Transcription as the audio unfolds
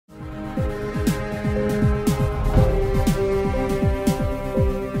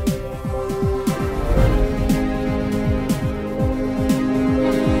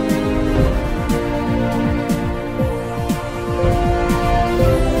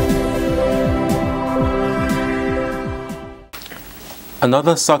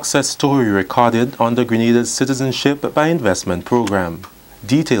Another success story recorded under Grenada's Citizenship by Investment program.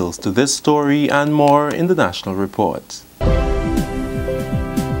 Details to this story and more in the National Report.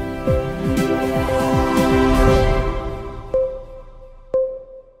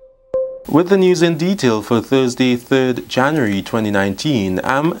 With the news in detail for Thursday, 3rd January 2019,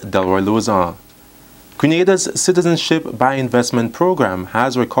 I'm Delroy Lozan. Grenada's Citizenship by Investment program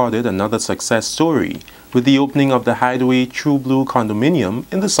has recorded another success story with the opening of the Hideaway True Blue condominium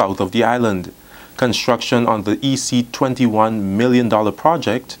in the south of the island. Construction on the EC$21 million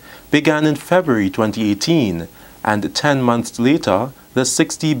project began in February 2018, and 10 months later, the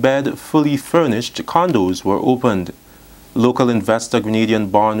 60-bed, fully furnished condos were opened. Local investor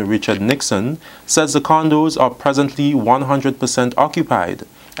Grenadian-born Richard Nixon says the condos are presently 100% occupied,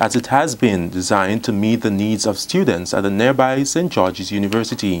 as it has been designed to meet the needs of students at the nearby St. George's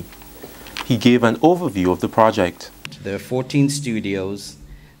University. He gave an overview of the project. There are 14 studios,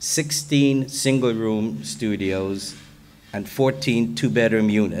 16 single-room studios, and 14 two-bedroom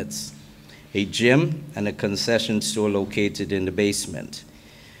units, a gym, and a concession store located in the basement.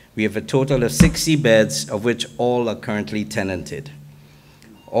 We have a total of 60 beds, of which all are currently tenanted.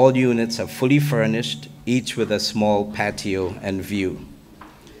 All units are fully furnished, each with a small patio and view.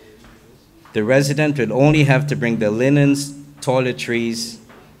 The resident will only have to bring their linens, toiletries,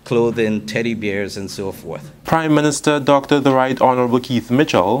 clothing, teddy bears, and so forth. Prime Minister Dr. The Right Honorable Keith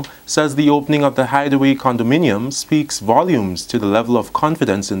Mitchell says the opening of the Hideaway condominium speaks volumes to the level of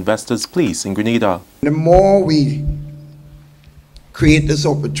confidence investors place in Grenada. The more we create this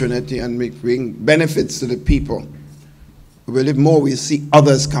opportunity and we bring benefits to the people, the more we see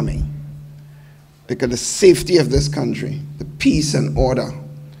others coming. Because the safety of this country, the peace and order,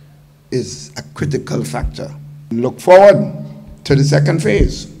 is a critical factor. Look forward to the second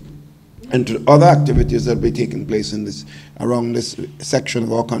phase and to other activities that will be taking place in around this section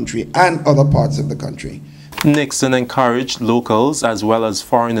of our country and other parts of the country. Nixon encouraged locals as well as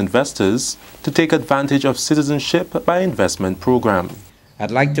foreign investors to take advantage of Citizenship by Investment program.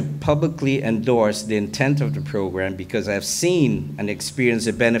 I'd like to publicly endorse the intent of the program because I've seen and experienced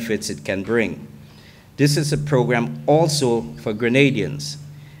the benefits it can bring. This is a program also for Grenadians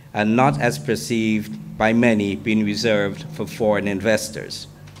and not as perceived by many being reserved for foreign investors.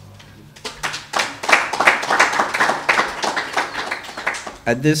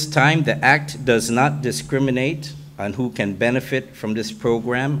 At this time, the Act does not discriminate on who can benefit from this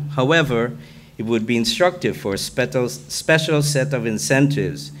program. However, it would be instructive for a special set of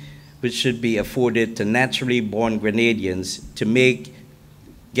incentives which should be afforded to naturally born Grenadians to make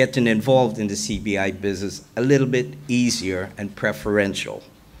getting involved in the CBI business a little bit easier and preferential.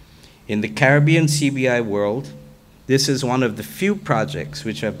 In the Caribbean CBI world, this is one of the few projects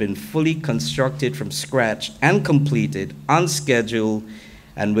which have been fully constructed from scratch and completed on schedule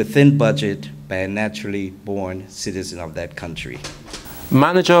and within budget by a naturally born citizen of that country.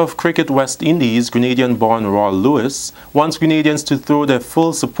 Manager of Cricket West Indies, Grenadian-born Raul Lewis, wants Grenadians to throw their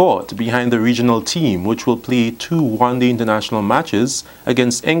full support behind the regional team, which will play 2 one-day international matches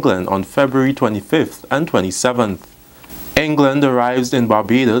against England on February 25th and 27th. England arrives in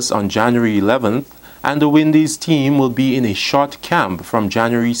Barbados on January 11th, and the Windies team will be in a short camp from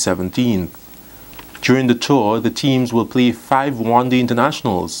January 17th. During the tour, the teams will play 5 one-day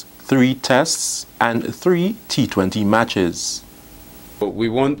internationals, 3 tests, and 3 T20 matches. We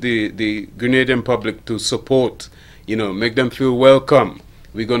want the Grenadian public to support, make them feel welcome.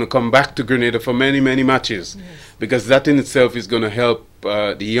 We're going to come back to Grenada for many, many matches, yes, because that in itself is going to help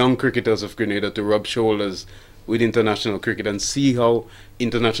the young cricketers of Grenada to rub shoulders with international cricket and see how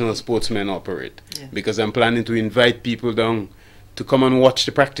international sportsmen operate. Yeah. Because I'm planning to invite people down to come and watch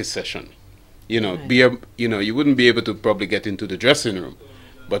the practice session. Right. You wouldn't be able to probably get into the dressing room,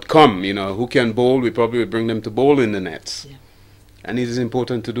 but come, who can bowl, we probably will bring them to bowl in the nets. Yeah. And it is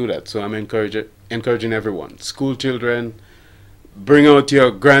important to do that. So I'm encouraging everyone, school children, bring out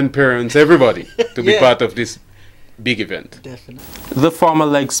your grandparents, everybody, to be part of this big event. Definitely. The former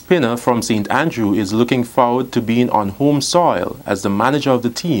leg spinner from St. Andrew is looking forward to being on home soil as the manager of the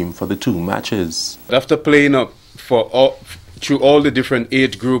team for the 2 matches. After playing up through all the different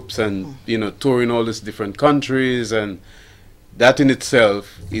age groups and touring all these different countries, and that in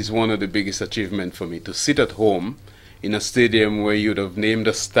itself is one of the biggest achievements for me, to sit at home in a stadium where you'd have named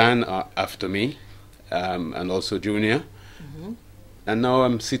a stand after me, and also Junior. Mm-hmm. And now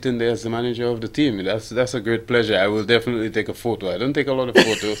I'm sitting there as the manager of the team. That's a great pleasure. I will definitely take a photo. I don't take a lot of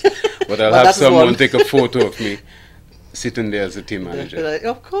photos, but I'll have someone take a photo of me sitting there as the team manager.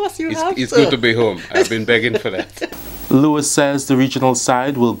 Of course, it's good to be home. I've been begging for that. Lewis says the regional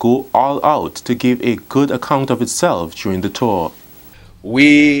side will go all out to give a good account of itself during the tour.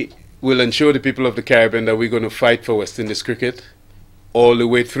 We will ensure the people of the Caribbean that we're going to fight for West Indies cricket all the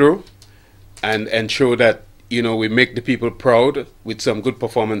way through and ensure that, you know, we make the people proud with some good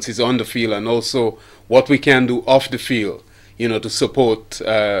performances on the field, and also what we can do off the field, you know, to support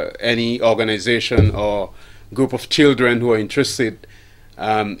any organization or group of children who are interested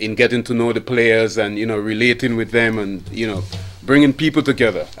in getting to know the players and, you know, relating with them and, you know, bringing people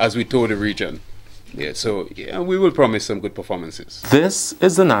together as we tour the region. Yeah, so yeah, we will promise some good performances. This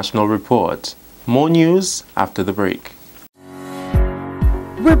is the National Report. More news after the break.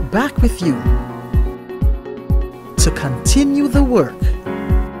 We're back with you to continue the work.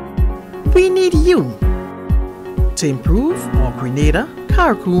 We need you to improve our Grenada,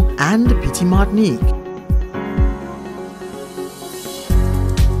 Carriacou, and Petite Martinique.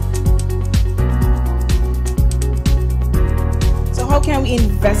 So how can we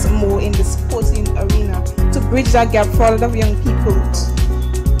invest more in the sporting arena to bridge that gap for a lot of young people?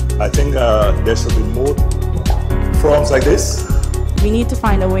 I think there should be more forums like this. We need to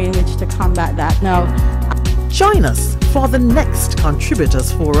find a way in which to combat that now. Join us for the next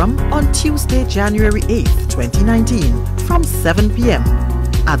Contributors Forum on Tuesday, January 8th, 2019 from 7 p.m.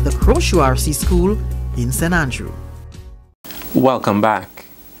 at the Crochu RC School in St. Andrew. Welcome back.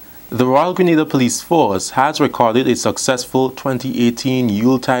 The Royal Grenada Police Force has recorded a successful 2018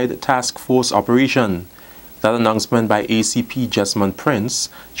 Yuletide Task Force operation. That announcement by ACP Jesmond Prince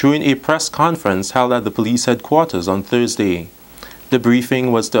during a press conference held at the police headquarters on Thursday. The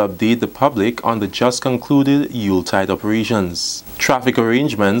briefing was to update the public on the just concluded Yuletide operations. Traffic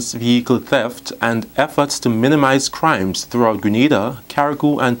arrangements, vehicle theft, and efforts to minimize crimes throughout Grenada,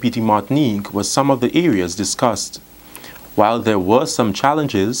 Carriacou, and Petite Martinique were some of the areas discussed. While there were some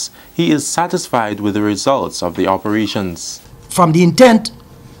challenges, he is satisfied with the results of the operations. From the intent,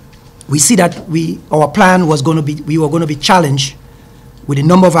 we see that our plan was going to be, we were going to be challenged with a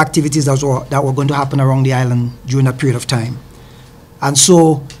number of activities that were going to happen around the island during that period of time. And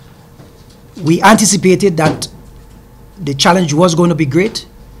so we anticipated that the challenge was going to be great,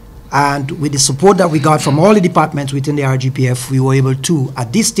 and with the support that we got from all the departments within the RGPF, we were able to,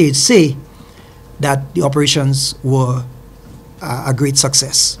 at this stage, say that the operations were a great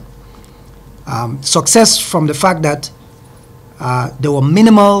success. Success from the fact that there were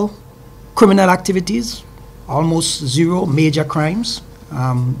minimal criminal activities, almost zero major crimes.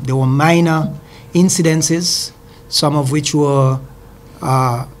 There were minor incidences, some of which were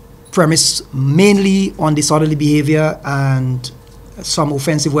premised mainly on disorderly behavior and some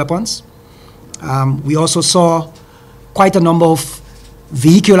offensive weapons. We also saw quite a number of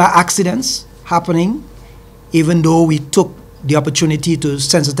vehicular accidents happening, even though we took the opportunity to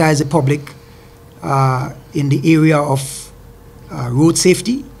sensitize the public in the area of road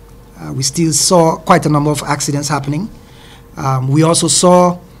safety. We still saw quite a number of accidents happening. We also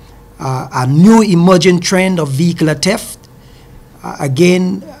saw a new emerging trend of vehicular theft.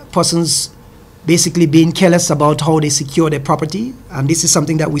 Again, persons basically being careless about how they secure their property, and this is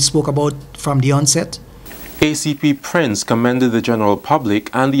something that we spoke about from the onset. ACP Prince commended the general public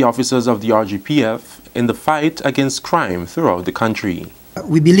and the officers of the RGPF in the fight against crime throughout the country.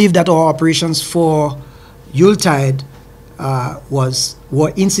 We believe that our operations for Yuletide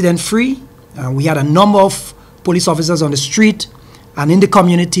were incident-free. We had a number of police officers on the street and in the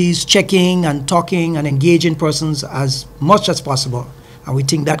communities checking and talking and engaging persons as much as possible. And we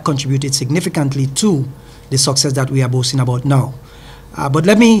think that contributed significantly to the success that we are boasting about now. But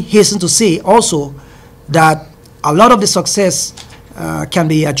let me hasten to say also that a lot of the success can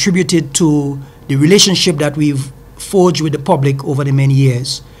be attributed to the relationship that we've forged with the public over the many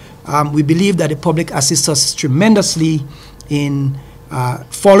years. We believe that the public assists us tremendously in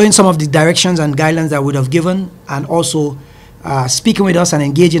following some of the directions and guidelines that we would have given, and also speaking with us and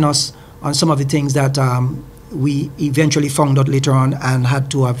engaging us on some of the things that we eventually found out later on and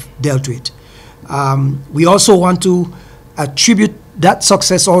had to have dealt with. We also want to attribute that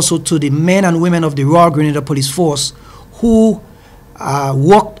success also to the men and women of the Royal Grenada Police Force who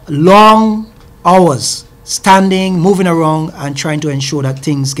worked long hours, standing, moving around, and trying to ensure that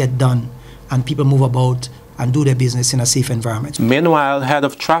things get done and people move about and do their business in a safe environment. Meanwhile, Head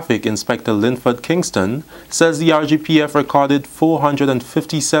of Traffic Inspector Linford Kingston says the RGPF recorded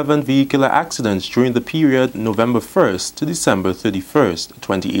 457 vehicular accidents during the period November 1st to December 31st,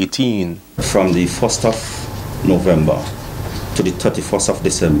 2018. From the 1st of November to the 31st of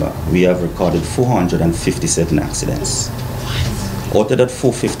December, we have recorded 457 accidents. Out of that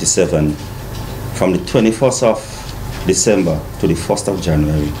 457, from the 21st of December to the 1st of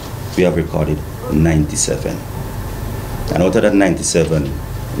January, we have recorded 97. And out of that 97,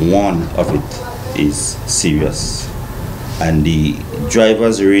 one of it is serious. and the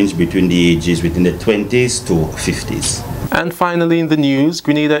drivers range between the ages within the 20s to 50s. And finally in the news,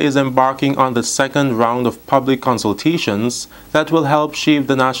 Grenada is embarking on the second round of public consultations that will help shape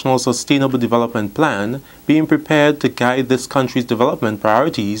the National Sustainable Development Plan being prepared to guide this country's development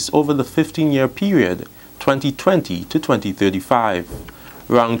priorities over the 15-year period, 2020 to 2035.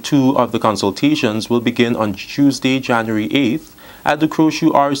 Round 2 of the consultations will begin on Tuesday, January 8th at the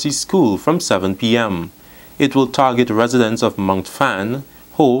Crowshoe RC School from 7 p.m. It will target residents of Mount Fan,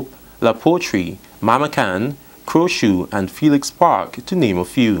 Hope, La Poterie, Mamacan, Crowshoe and Felix Park, to name a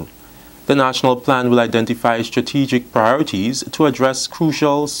few. The national plan will identify strategic priorities to address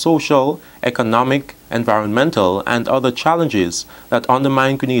crucial social, economic, environmental, and other challenges that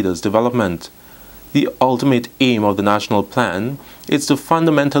undermine Grenada's development. The ultimate aim of the national plan is to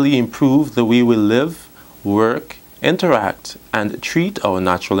fundamentally improve the way we live, work, interact, and treat our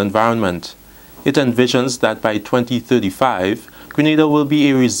natural environment. It envisions that by 2035, Grenada will be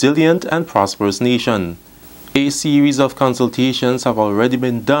a resilient and prosperous nation. A series of consultations have already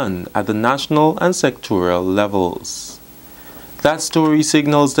been done at the national and sectoral levels. That story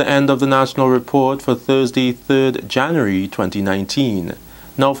signals the end of the national report for Thursday, 3rd January 2019.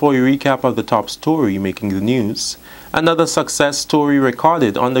 Now for a recap of the top story making the news. Another success story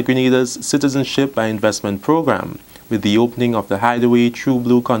recorded under Grenada's Citizenship by Investment program, with the opening of the Hideaway True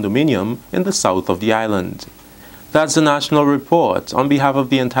Blue condominium in the south of the island. That's the national report. On behalf of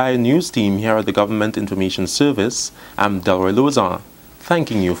the entire news team here at the Government Information Service, I'm Delroy Lozan,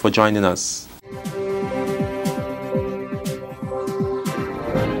 thanking you for joining us.